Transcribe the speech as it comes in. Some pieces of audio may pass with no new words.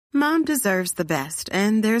Mom deserves the best,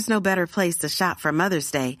 and there's no better place to shop for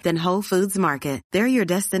Mother's Day than Whole Foods Market. They're your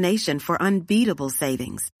destination for unbeatable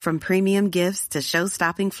savings, from premium gifts to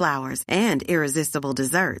show-stopping flowers and irresistible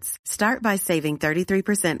desserts. Start by saving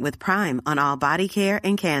 33% with Prime on all body care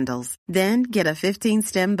and candles. Then get a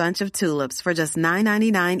 15-stem bunch of tulips for just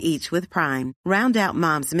 $9.99 each with Prime. Round out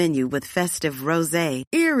Mom's menu with festive rosé,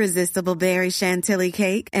 irresistible berry chantilly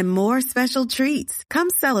cake, and more special treats. Come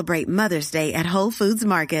celebrate Mother's Day at Whole Foods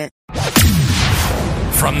Market.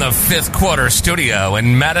 From the Fifth Quarter Studio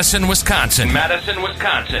in Madison, Wisconsin,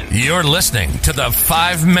 you're listening to the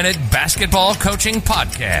 5-Minute Basketball Coaching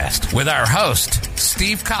Podcast with our host,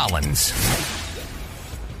 Steve Collins.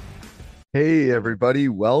 Hey, everybody.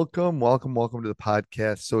 Welcome to the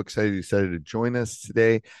podcast. So excited you decided to join us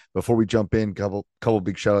today. Before we jump in, couple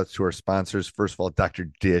big shout outs to our sponsors. First of all, Dr.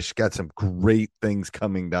 Dish. Got some great things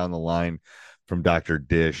coming down the line from Dr.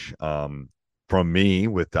 Dish, from me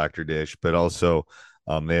with Dr. Dish, but also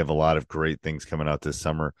they have a lot of great things coming out this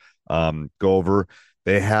summer.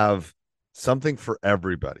 They have something for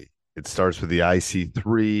everybody. It starts with the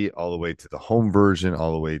IC3 all the way to the home version,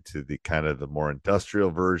 all the way to the kind of the more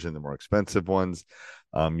industrial version, the more expensive ones.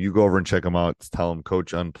 You go over and check them out. Tell them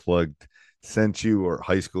Coach Unplugged sent you, or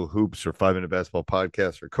High School Hoops, or 5-Minute Basketball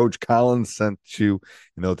Podcast, or Coach Collins sent you,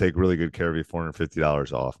 and they'll take really good care of you,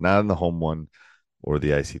 $450 off. Not in the home one or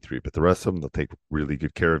the IC3, but the rest of them, they'll take really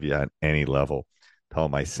good care of you at any level. Tell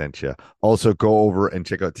them I sent you. Also, go over and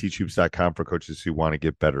check out teachhoops.com for coaches who want to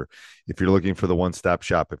get better. If you're looking for the one-stop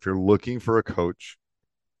shop, if you're looking for a coach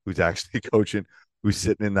who's actually coaching, who's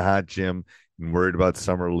sitting in the hot gym and worried about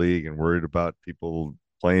summer league and worried about people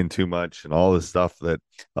playing too much and all the stuff that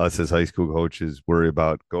us as high school coaches worry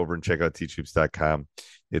about, go over and check out teachhoops.com.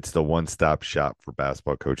 It's the one-stop shop for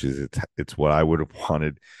basketball coaches. It's what I would have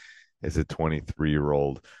wanted as a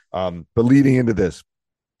 23-year-old. But leading into this,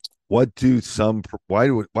 why do some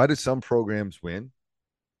programs win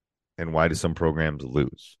and why do some programs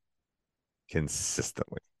lose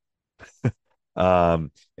consistently? And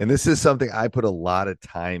this is something I put a lot of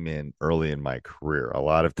time in early in my career, a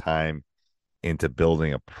lot of time into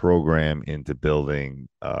building a program, into building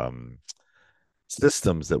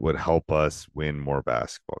systems that would help us win more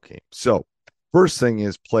basketball games. So first thing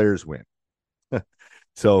is players win.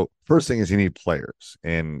 So first thing is you need players,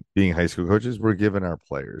 and being high school coaches, we're given our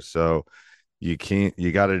players. So you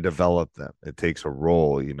got to develop them. It takes a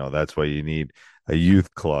role, that's why you need a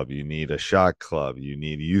youth club. You need a shot club. You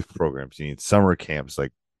need youth programs. You need summer camps,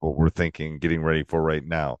 like what we're getting ready for right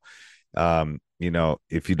now.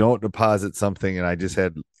 If you don't deposit something, and I just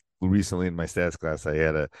had recently in my stats class, I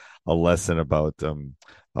had a lesson about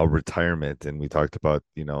a retirement, and we talked about,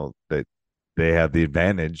 that they have the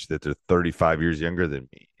advantage that they're 35 years younger than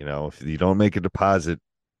me. If you don't make a deposit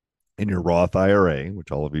in your Roth IRA,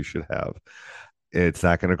 which all of you should have, it's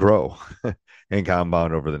not going to grow and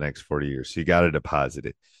compound over the next 40 years. So you got to deposit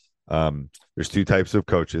it. There's two types of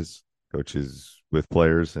coaches with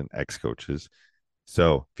players and ex-coaches.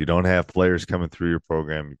 So if you don't have players coming through your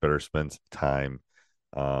program, you better spend some time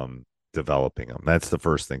developing them. That's the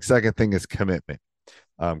first thing. Second thing is commitment.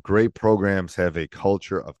 Great programs have a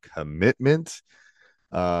culture of commitment,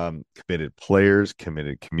 committed players,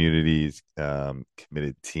 committed communities,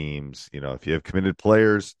 committed teams. If you have committed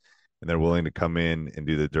players and they're willing to come in and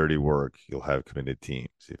do the dirty work, you'll have committed teams.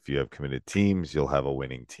 If you have committed teams, you'll have a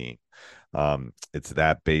winning team. It's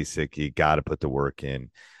that basic. You got to put the work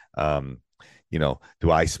in.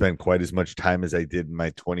 Do I spend quite as much time as I did in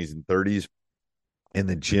my 20s and 30s in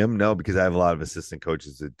the gym? No, because I have a lot of assistant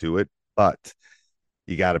coaches that do it, but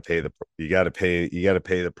you got to pay the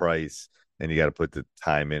price, and you got to put the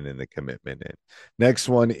time in and the commitment in. Next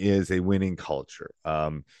one is a winning culture.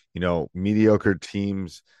 Mediocre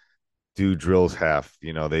teams do drills half.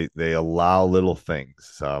 They allow little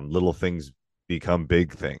things. Little things become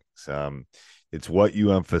big things. It's what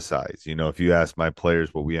you emphasize. If you ask my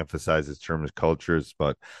players what we emphasize as term of cultures,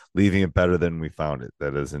 but leaving it better than we found it.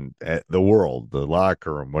 That isn't the world, the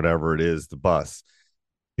locker room, whatever it is, the bus,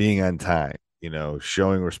 being on time,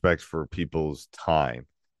 showing respect for people's time.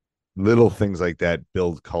 Little things like that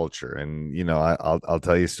build culture. And, I'll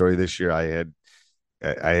tell you a story. This year I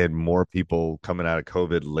had more people coming out of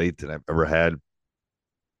COVID late than I've ever had.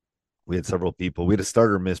 We had several people. We had a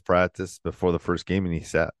starter miss practice before the first game, and he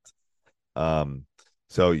sat.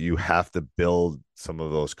 So you have to build some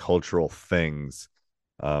of those cultural things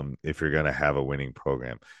if you're going to have a winning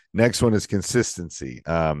program. Next one is consistency.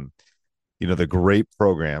 The great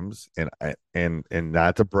programs, and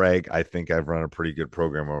not to brag, I think I've run a pretty good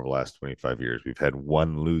program over the last 25 years. We've had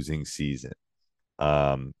one losing season.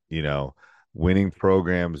 Winning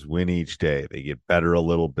programs win each day. They get better a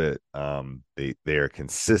little bit. They are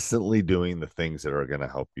consistently doing the things that are going to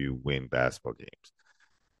help you win basketball games.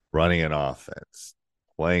 Running an offense,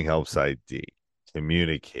 playing help side D,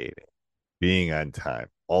 communicating, being on time,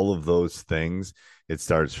 all of those things. It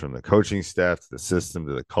starts from the coaching staff to the system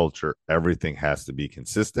to the culture. Everything has to be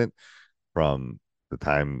consistent from the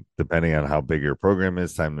time, depending on how big your program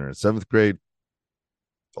is, time they're in seventh grade,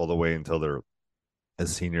 all the way until they're a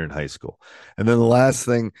senior in high school. And then the last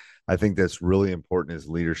thing I think that's really important is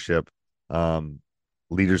leadership.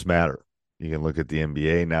 Leaders matter. You can look at the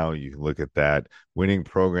NBA now. You can look at that. Winning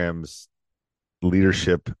programs,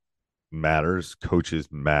 leadership matters. Coaches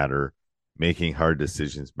matter. Making hard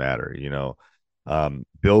decisions matter.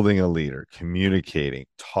 Building a leader, communicating,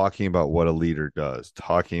 talking about what a leader does,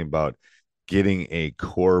 talking about getting a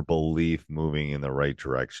core belief moving in the right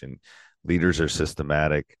direction. Leaders are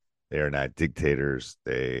systematic. They are not dictators.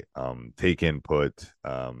 They take input.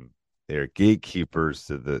 They're gatekeepers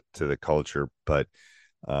to the culture, but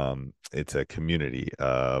it's a community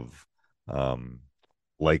of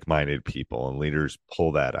like-minded people, and leaders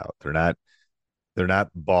pull that out. They're not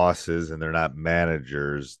bosses and they're not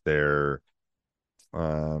managers. They're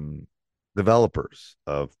developers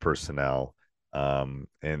of personnel. You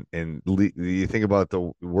think about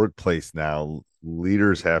the workplace now,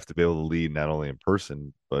 leaders have to be able to lead not only in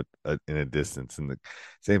person, but in a distance. And the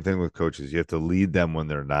same thing with coaches. You have to lead them when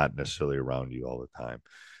they're not necessarily around you all the time.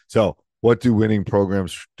 So what do winning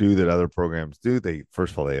programs do that other programs do?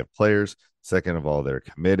 First of all, they have players. Second of all, they're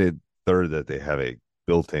committed. Third, that they have a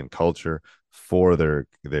built-in culture. Four,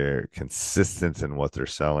 they're consistent in what they're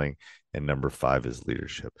selling. And number 5 is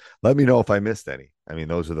leadership. Let me know if I missed any. I mean,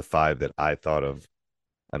 those are the 5 that I thought of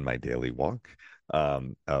on my daily walk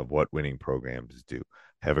of what winning programs do.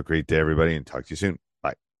 Have a great day, everybody, and talk to you soon.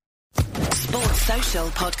 Bye. Sports Social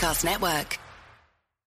Podcast Network.